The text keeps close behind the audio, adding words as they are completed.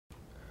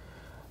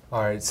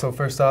All right, so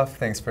first off,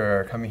 thanks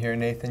for coming here,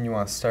 Nathan. You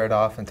want to start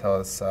off and tell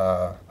us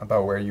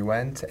about where you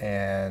went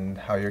and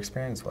how your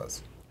experience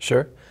was?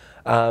 Sure.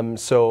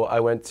 So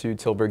I went to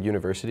Tilburg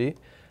University,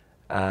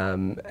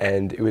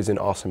 and it was an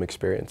awesome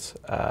experience.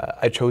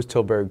 I chose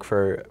Tilburg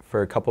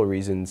for a couple of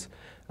reasons,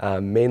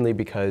 mainly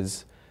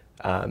because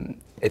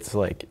it's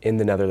like in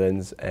the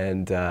Netherlands,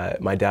 and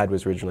my dad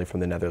was originally from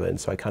the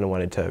Netherlands, so I kind of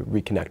wanted to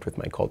reconnect with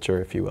my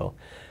culture, if you will.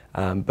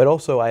 But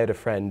also I had a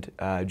friend,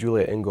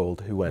 Julia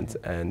Ingold, who went,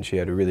 and she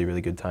had a really, really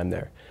good time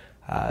there.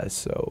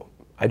 So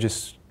I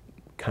just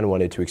kind of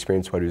wanted to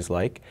experience what it was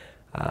like.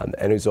 And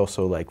it was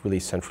also like really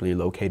centrally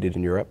located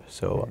in Europe,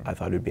 so I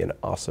thought it would be an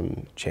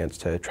awesome chance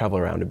to travel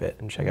around a bit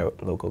and check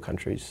out local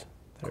countries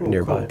that are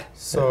nearby. Cool.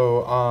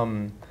 So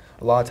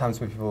a lot of times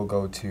when people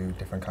go to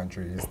different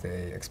countries,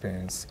 they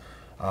experience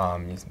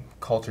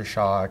culture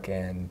shock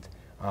and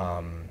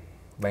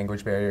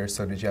language barriers.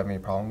 So did you have any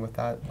problem with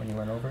that when you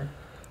went over?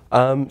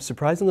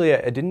 Surprisingly,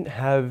 I didn't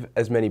have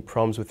as many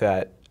problems with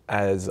that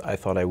as I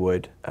thought I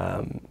would.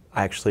 I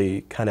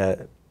actually kind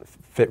of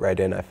fit right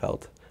in, I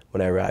felt,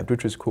 when I arrived,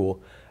 which was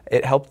cool.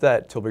 It helped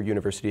that Tilburg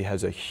University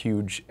has a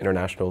huge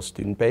international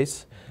student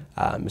base.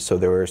 So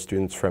there were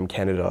students from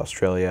Canada,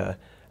 Australia,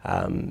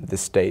 the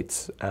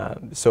States.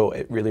 So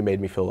it really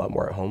made me feel a lot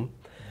more at home.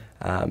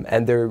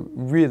 And they're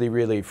really,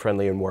 really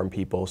friendly and warm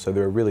people. So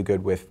they're really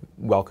good with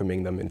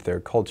welcoming them into their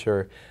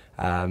culture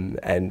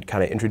and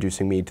kind of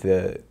introducing me to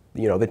the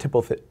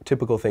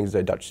typical things that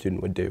a Dutch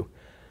student would do.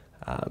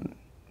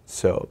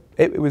 So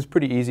it was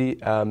pretty easy.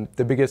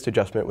 The biggest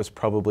adjustment was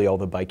probably all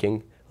the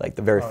biking. Like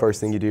the very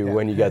first thing you do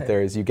when you get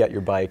there is you get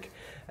your bike,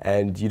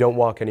 and you don't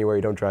walk anywhere,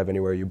 you don't drive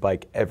anywhere, you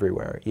bike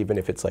everywhere, even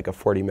if it's like a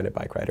 40-minute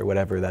bike ride or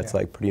whatever. That's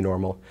like pretty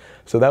normal.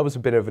 So that was a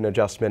bit of an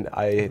adjustment.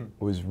 I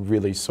was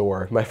really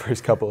sore my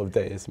first couple of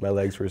days. My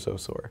legs were so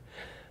sore.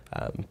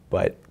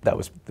 But that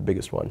was the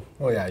biggest one.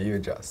 Well, yeah, you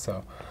adjust.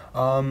 So,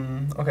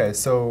 okay,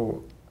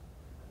 so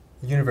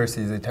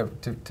universities, they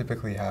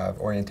typically have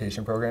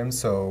orientation programs.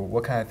 So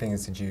what kind of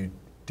things did you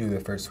do the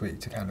first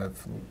week to kind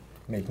of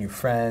make new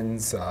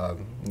friends,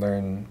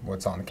 learn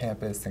what's on the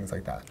campus, things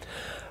like that?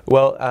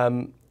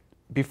 Well,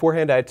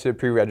 beforehand I had to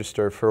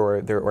pre-register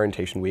for their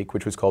orientation week,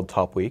 which was called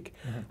Top Week.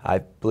 I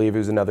believe it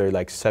was another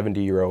like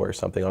 €70 or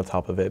something on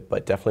top of it,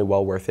 but definitely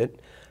well worth it.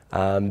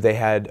 They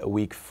had a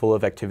week full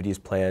of activities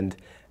planned,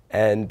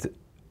 and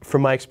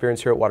from my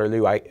experience here at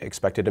Waterloo, I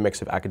expected a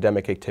mix of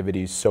academic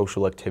activities,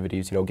 social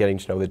activities, getting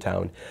to know the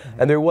town.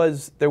 And there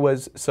was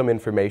some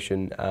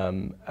information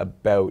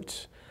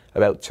about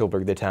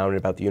Tilburg, the town, and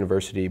about the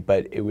university,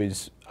 but it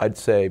was, I'd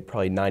say,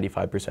 probably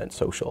 95%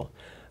 social,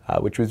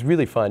 which was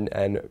really fun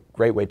and a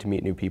great way to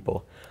meet new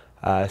people.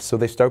 So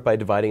they start by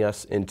dividing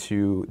us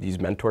into these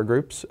mentor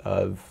groups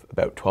of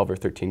about 12 or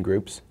 13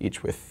 groups,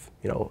 each with,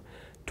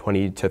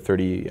 20 to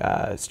 30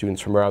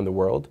 students from around the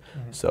world.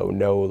 So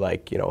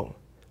no,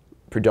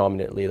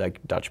 predominantly like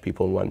Dutch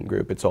people in one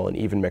group. It's all an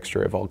even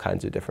mixture of all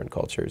kinds of different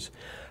cultures.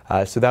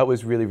 So that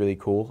was really, really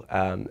cool.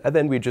 And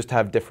then we just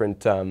have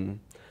different kind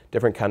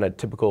of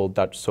typical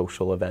Dutch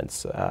social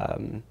events.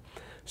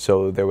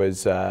 So there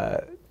was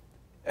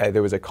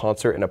a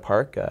concert in a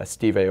park.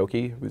 Steve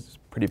Aoki, who's a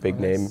pretty big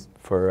name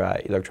for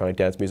electronic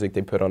dance music.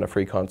 They put on a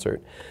free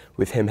concert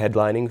with him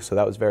headlining, so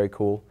that was very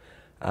cool.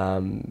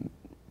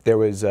 There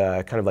was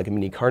kind of like a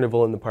mini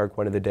carnival in the park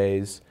one of the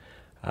days.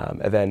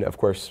 And then, of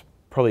course,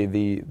 probably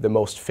the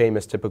most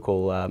famous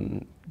typical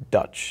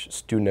Dutch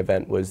student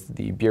event was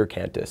the beer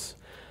cantus.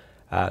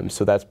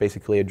 So that's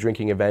basically a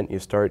drinking event. You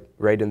start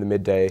right in the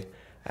midday,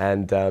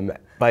 and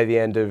by the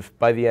end of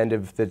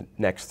the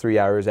next 3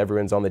 hours,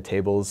 everyone's on the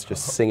tables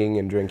just singing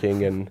and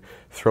drinking and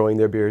throwing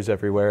their beers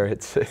everywhere.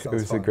 It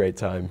was fun. A great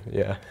time,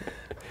 yeah.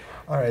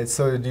 All right,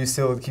 so do you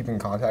still keep in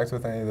contact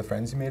with any of the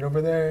friends you made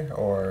over there,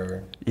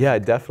 or? Yeah,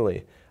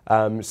 definitely.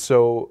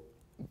 So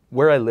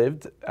where I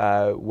lived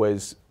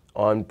was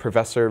on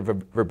Professor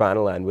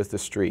Verbaneland was the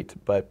street,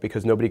 but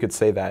because nobody could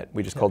say that,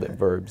 we just called it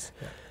Verbs.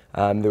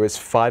 There was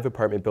 5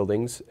 apartment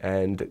buildings,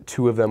 and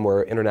 2 of them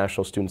were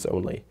international students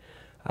only.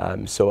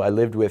 So I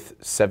lived with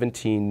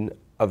 17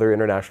 other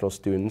international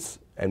students,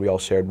 and we all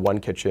shared 1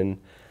 kitchen,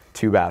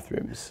 2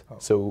 bathrooms.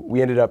 So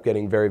we ended up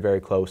getting very, very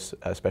close,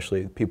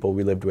 especially the people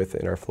we lived with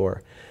in our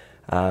floor.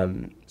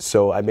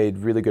 So I made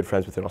really good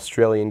friends with an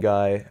Australian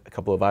guy, a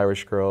couple of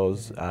Irish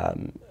girls,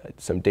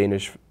 some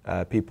Danish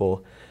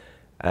people,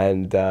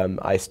 and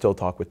I still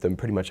talk with them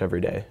pretty much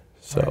every day.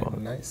 So all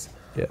right, nice.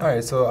 Yeah. All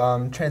right, so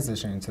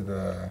transitioning to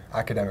the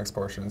academics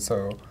portion.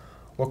 So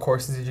what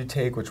courses did you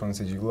take? Which ones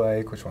did you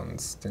like? Which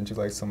ones didn't you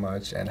like so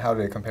much? And how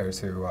did it compare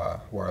to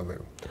Waterloo?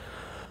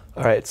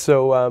 All right,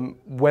 so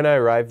when I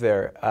arrived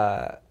there,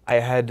 I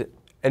had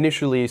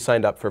initially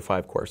signed up for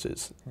 5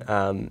 courses.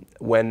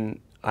 When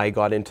I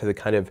got into the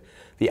kind of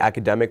the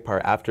academic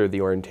part after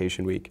the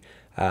orientation week,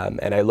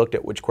 and I looked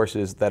at which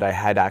courses that I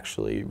had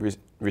actually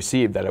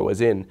received that I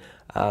was in,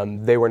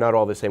 they were not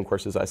all the same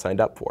courses I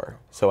signed up for.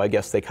 So I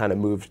guess they kind of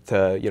moved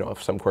to,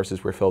 if some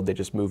courses were filled, they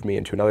just moved me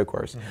into another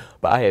course.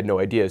 But I had no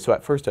idea. So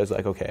at first I was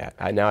like, okay,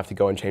 I now have to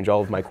go and change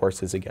all of my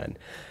courses again.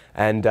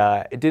 And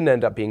it didn't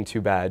end up being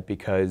too bad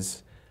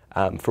because,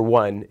 for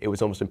one, it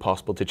was almost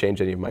impossible to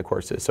change any of my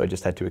courses, so I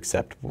just had to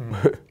accept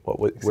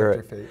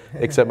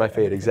accept my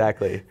fate,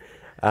 exactly.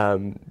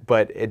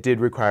 But it did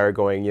require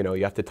going,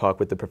 you have to talk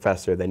with the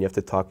professor, then you have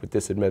to talk with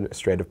this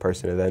administrative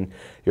person, and then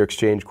your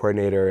exchange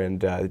coordinator,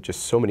 and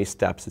just so many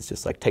steps. It's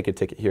just like take a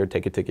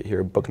ticket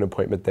here, book an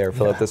appointment there,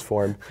 fill out this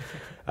form.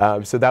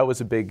 So that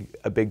was a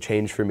big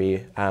change for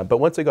me. But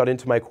once I got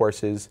into my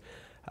courses,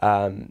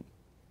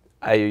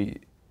 I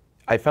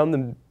found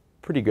them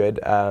pretty good.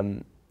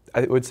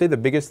 I would say the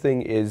biggest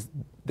thing is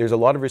there's a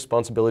lot of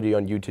responsibility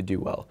on you to do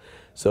well.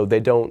 So they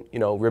don't,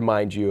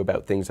 remind you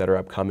about things that are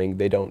upcoming.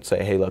 They don't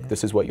say, hey, look,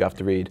 this is what you have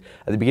to read.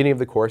 At the beginning of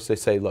the course, they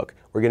say, look,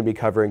 we're going to be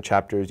covering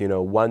chapters,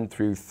 1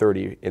 through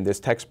 30 in this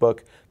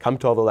textbook. Come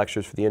to all the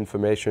lectures for the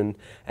information,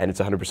 and it's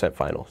 100%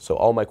 final. So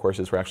all my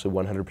courses were actually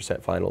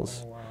 100%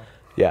 finals. Oh, wow.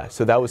 Yeah,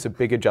 so that was a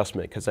big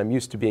adjustment because I'm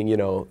used to being,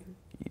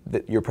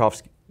 your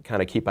profs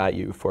kind of keep at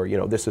you for,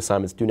 this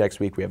assignment's due next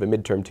week. We have a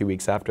midterm 2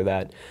 weeks after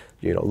that,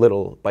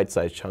 little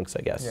bite-sized chunks,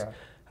 I guess.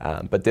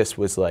 Yeah. But this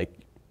was like,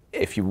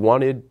 if you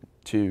wanted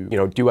to,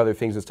 do other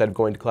things instead of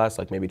going to class,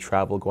 like maybe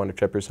travel, go on a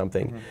trip or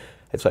something,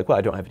 it's like, well,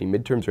 I don't have any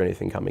midterms or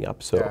anything coming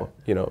up, so,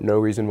 no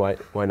reason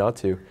why not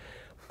to.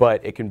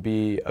 But it can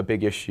be a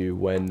big issue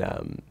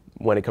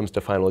when it comes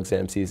to final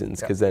exam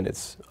seasons, because then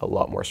it's a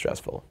lot more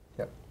stressful.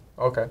 Yep.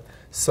 Okay.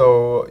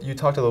 So you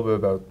talked a little bit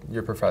about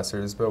your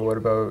professors, but what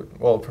about,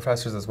 well,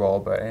 professors as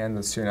well, and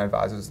the student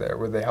advisors there?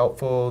 Were they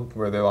helpful?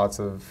 Were there lots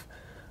of,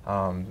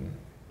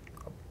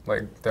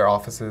 like their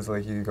offices,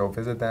 like you could go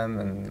visit them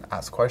and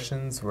ask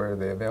questions? Were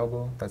they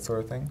available? That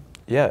sort of thing?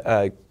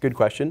 Yeah, good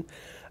question.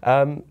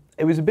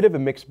 It was a bit of a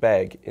mixed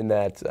bag in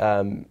that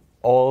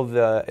all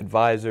the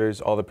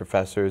advisors, all the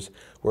professors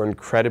were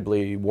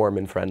incredibly warm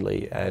and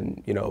friendly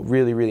and,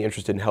 really, really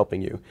interested in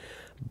helping you.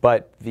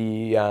 But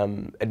the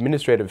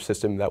administrative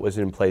system that was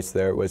in place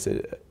there was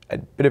a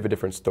bit of a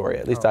different story.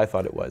 At least I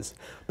thought it was.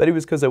 But it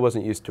was because I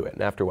wasn't used to it.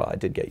 And after a while, I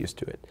did get used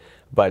to it.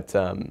 But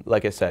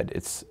like I said,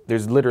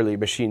 there's literally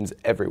machines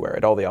everywhere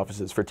at all the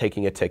offices for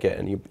taking a ticket.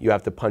 And you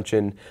have to punch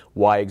in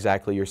why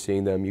exactly you're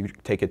seeing them. You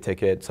take a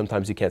ticket.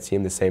 Sometimes you can't see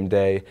them the same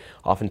day.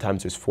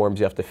 Oftentimes there's forms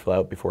you have to fill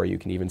out before you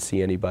can even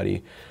see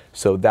anybody.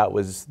 So that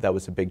was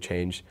a big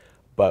change.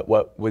 But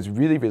what was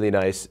really, really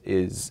nice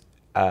is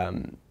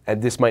and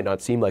this might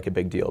not seem like a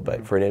big deal,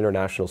 but for an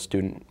international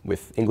student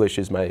with English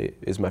is my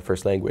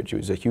first language, it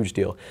was a huge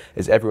deal,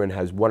 is everyone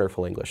has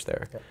wonderful English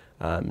there.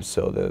 Yep.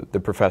 So the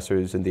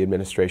professors and the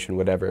administration,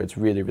 whatever, it's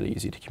really, really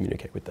easy to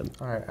communicate with them.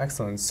 All right,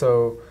 excellent.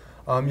 So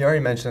you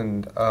already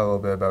mentioned a little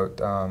bit about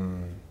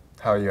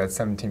how you had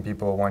 17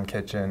 people, 1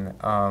 kitchen.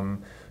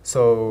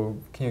 So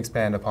can you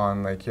expand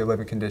upon like your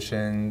living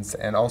conditions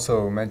and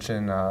also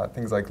mention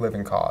things like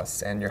living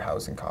costs and your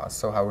housing costs?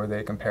 So how were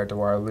they compared to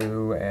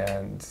Waterloo?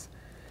 And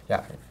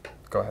yeah,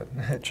 go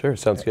ahead. Sure,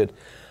 sounds good.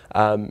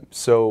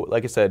 So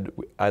like I said,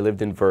 I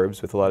lived in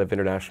Verbs with a lot of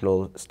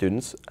international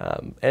students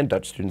and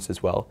Dutch students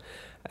as well.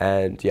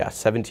 And yeah,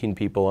 17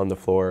 people on the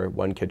floor,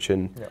 1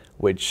 kitchen,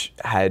 which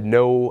had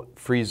no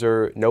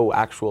freezer, no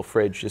actual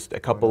fridge, just a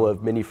couple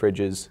of mini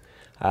fridges,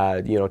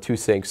 2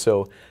 sinks.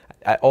 So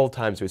at all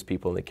times there was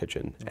people in the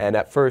kitchen. And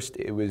at first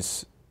it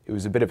was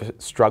a bit of a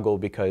struggle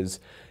because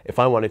if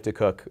I wanted to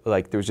cook,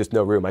 like there was just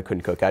no room, I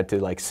couldn't cook. I had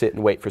to like sit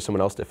and wait for someone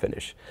else to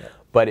finish.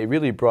 But it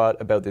really brought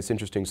about this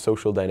interesting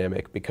social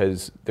dynamic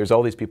because there's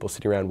all these people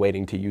sitting around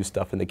waiting to use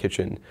stuff in the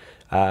kitchen.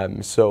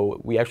 So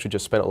we actually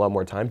just spent a lot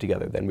more time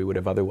together than we would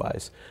have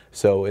otherwise.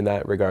 So in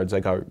that regards, I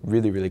got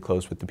really, really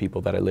close with the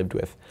people that I lived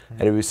with.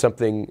 And it was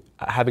something,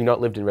 having not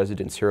lived in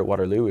residence here at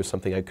Waterloo, was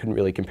something I couldn't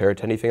really compare it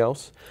to anything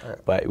else.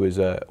 But it was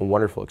a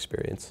wonderful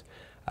experience.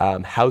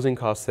 Housing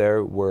costs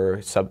there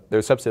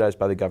they're subsidized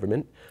by the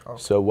government.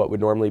 So what would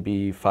normally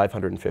be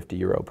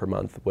 €550 per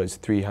month was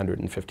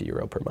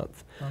 €350 per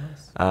month. Oh,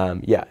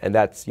 nice. Yeah, and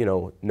that's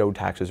no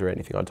taxes or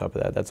anything on top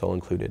of that. That's all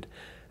included,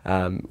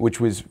 which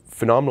was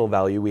phenomenal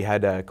value. We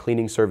had a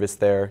cleaning service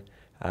there,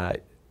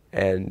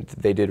 and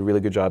they did a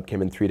really good job.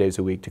 Came in 3 days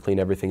a week to clean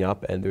everything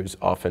up, and there's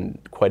often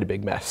quite a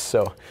big mess.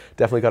 So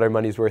definitely got our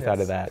money's worth out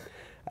of that.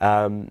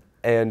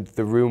 And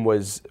the room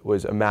was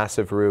a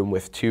massive room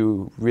with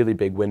 2 really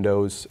big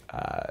windows.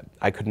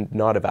 I could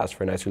not have asked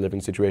for a nicer living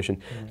situation.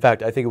 In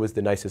fact, I think it was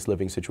the nicest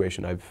living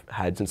situation I've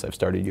had since I've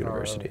started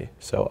university. Really?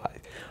 So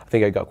I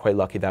think I got quite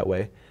lucky that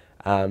way.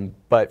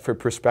 But for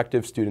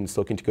prospective students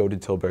looking to go to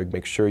Tilburg,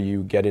 make sure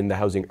you get in the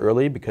housing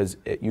early because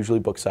it usually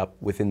books up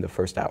within the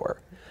first hour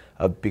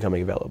of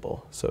becoming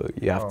available. So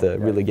you have to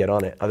really get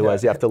on it.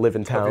 Otherwise, you have to live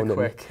in town and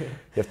you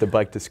have to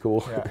bike to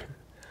school.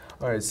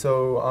 All right,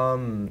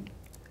 so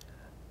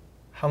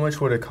how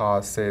much would it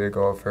cost, say, to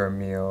go out for a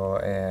meal,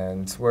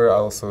 and what are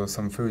also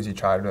some foods you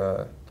tried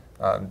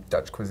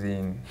Dutch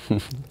cuisine?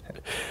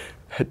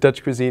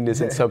 Dutch cuisine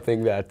isn't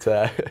something that,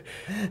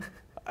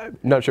 I'm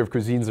not sure if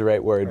cuisine's the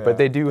right word, but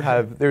they do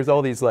have, there's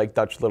all these like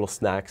Dutch little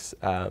snacks,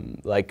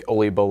 like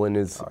oliebollen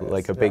is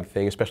like a big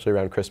thing, especially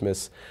around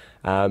Christmas.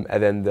 And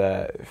then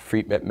the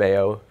friet met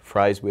mayo,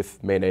 fries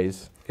with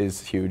mayonnaise,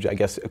 is huge. I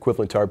guess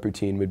equivalent to our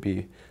poutine would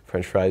be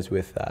French fries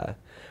with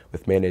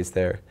with mayonnaise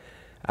there.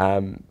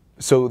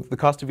 So the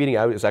cost of eating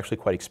out is actually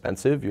quite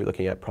expensive. You're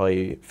looking at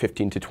probably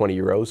 15 to 20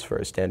 euros for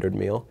a standard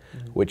meal,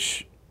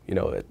 which, you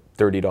know, at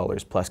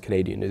 $30 plus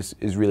Canadian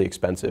is really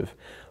expensive.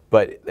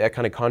 But that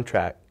kind of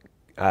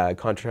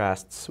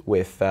contrasts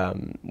with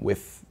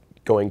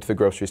going to the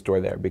grocery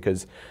store there,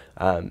 because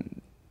a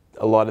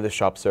lot of the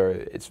shops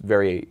it's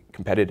very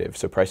competitive,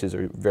 so prices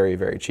are very,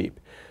 very cheap.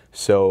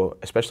 So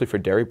especially for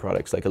dairy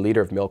products, like a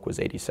liter of milk was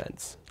 80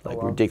 cents,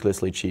 like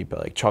ridiculously cheap.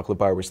 Like chocolate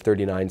bar was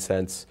 39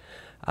 cents.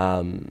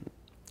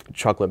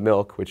 Chocolate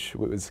milk, which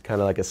was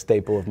kind of like a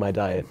staple of my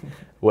diet,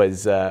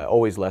 was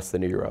always less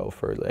than €1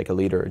 for like a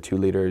liter or 2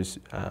 liters.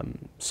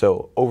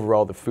 So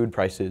overall, the food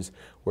prices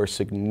were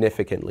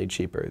significantly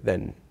cheaper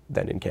than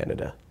in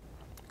Canada.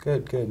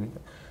 Good, good.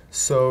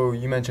 So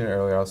you mentioned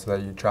earlier also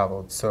that you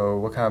traveled. So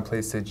what kind of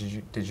place did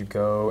you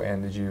go,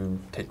 and did you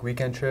take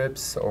weekend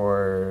trips,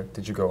 or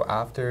did you go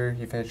after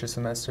you finished your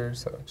semester?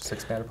 So just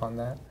expand upon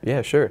that.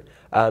 Yeah, sure.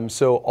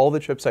 So all the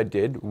trips I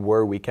did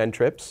were weekend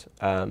trips.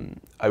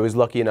 I was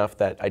lucky enough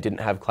that I didn't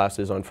have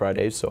classes on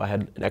Fridays, so I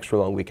had an extra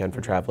long weekend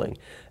for traveling,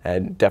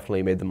 and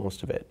definitely made the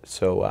most of it.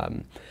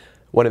 So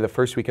one of the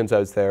first weekends I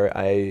was there,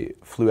 I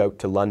flew out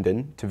to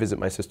London to visit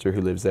my sister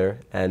who lives there,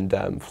 and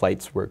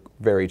flights were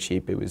very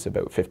cheap. It was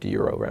about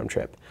 €50 round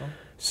trip. Oh.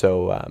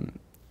 So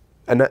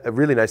a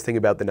really nice thing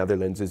about the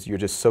Netherlands is you're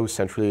just so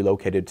centrally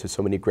located to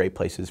so many great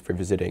places for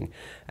visiting.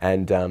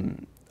 And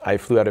I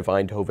flew out of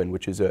Eindhoven,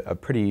 which is a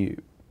pretty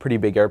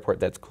big airport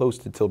that's close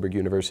to Tilburg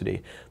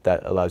University,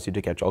 that allows you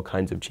to catch all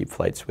kinds of cheap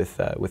flights with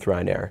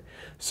Ryanair.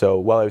 So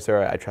while I was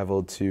there, I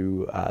traveled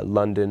to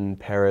London,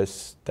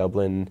 Paris,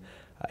 Dublin,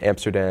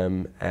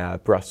 Amsterdam,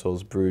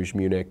 Brussels, Bruges,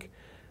 Munich.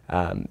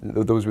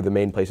 Those were the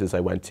main places I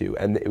went to,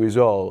 and it was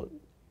all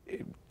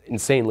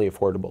insanely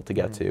affordable to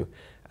get to,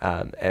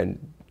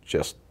 and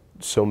just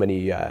so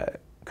many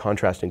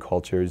contrasting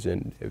cultures,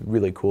 and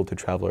really cool to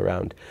travel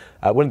around.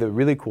 One of the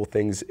really cool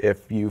things,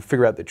 if you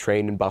figure out the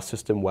train and bus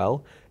system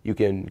well, you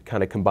can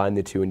kind of combine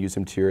the two and use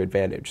them to your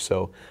advantage.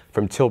 So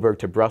from Tilburg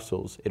to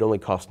Brussels, it only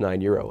costs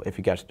 €9 if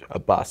you get a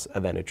bus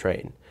and then a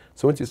train.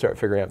 So once you start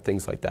figuring out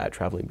things like that,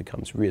 traveling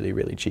becomes really,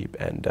 really cheap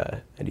and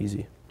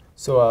easy.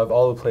 So of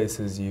all the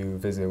places you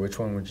visited, which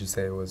one would you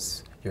say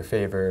was your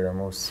favorite or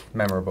most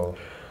memorable?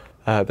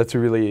 That's a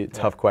really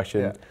tough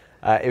question.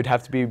 Yeah. It would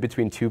have to be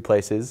between two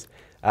places.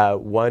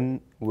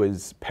 One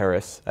was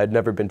Paris. I'd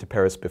never been to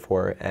Paris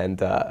before, and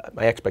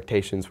my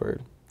expectations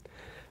were,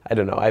 I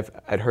don't know,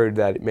 I'd heard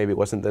that maybe it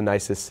wasn't the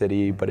nicest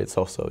city, but it's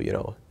also, you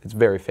know, it's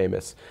very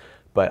famous.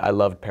 But I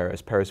loved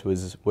Paris. Paris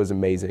was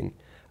amazing.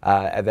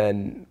 And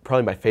then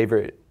probably my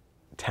favorite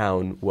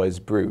town was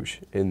Bruges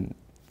in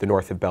the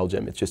north of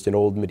Belgium. It's just an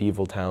old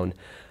medieval town.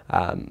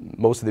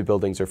 Most of the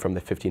buildings are from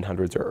the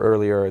 1500s or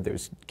earlier.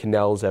 There's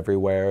canals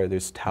everywhere.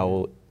 There's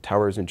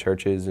towers and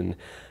churches, and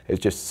it's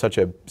just such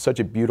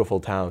a beautiful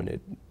town.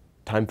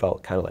 Time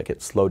felt kind of like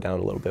it slowed down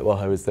a little bit while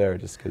I was there,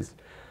 just because,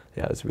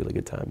 yeah, it was a really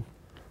good time.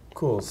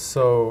 Cool.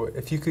 So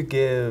if you could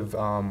give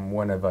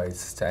one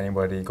advice to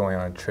anybody going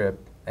on a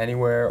trip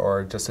anywhere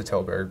or just to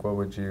Tilburg, what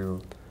would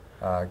you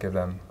give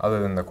them, other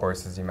than the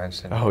courses you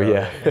mentioned? Oh,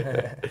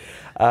 yeah.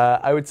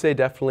 I would say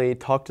definitely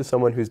talk to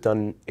someone who's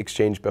done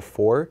exchange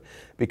before,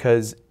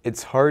 because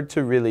it's hard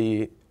to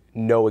really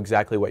know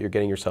exactly what you're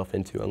getting yourself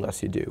into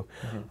unless you do.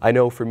 I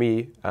know for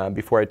me,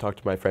 before I talked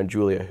to my friend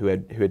Julia, who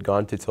had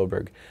gone to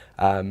Tilburg,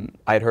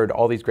 I had heard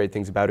all these great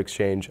things about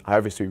exchange. I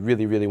obviously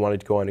really, really wanted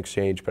to go on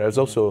exchange, but I was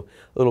also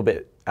a little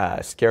bit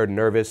scared and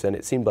nervous, and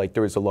it seemed like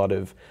there was a lot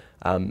of,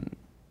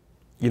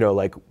 you know,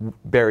 like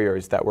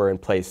barriers that were in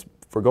place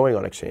for going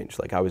on exchange.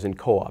 Like I was in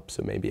co-op,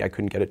 so maybe I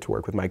couldn't get it to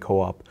work with my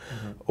co-op,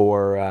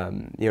 or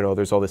you know,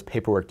 there's all this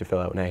paperwork to fill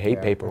out, and I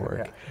hate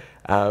paperwork.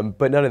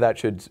 But none of that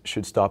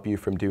should stop you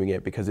from doing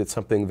it, because it's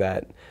something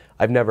that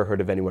I've never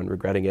heard of anyone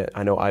regretting it.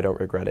 I know I don't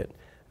regret it.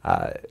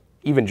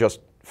 Even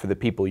just for the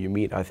people you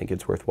meet, I think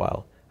it's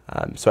worthwhile.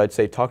 So I'd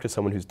say talk to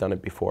someone who's done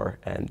it before,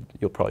 and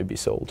you'll probably be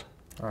sold.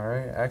 All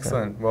right,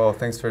 excellent. Well,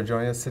 thanks for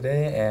joining us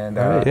today, and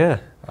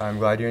yeah. I'm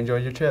glad you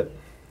enjoyed your trip.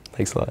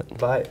 Thanks a lot.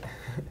 Bye.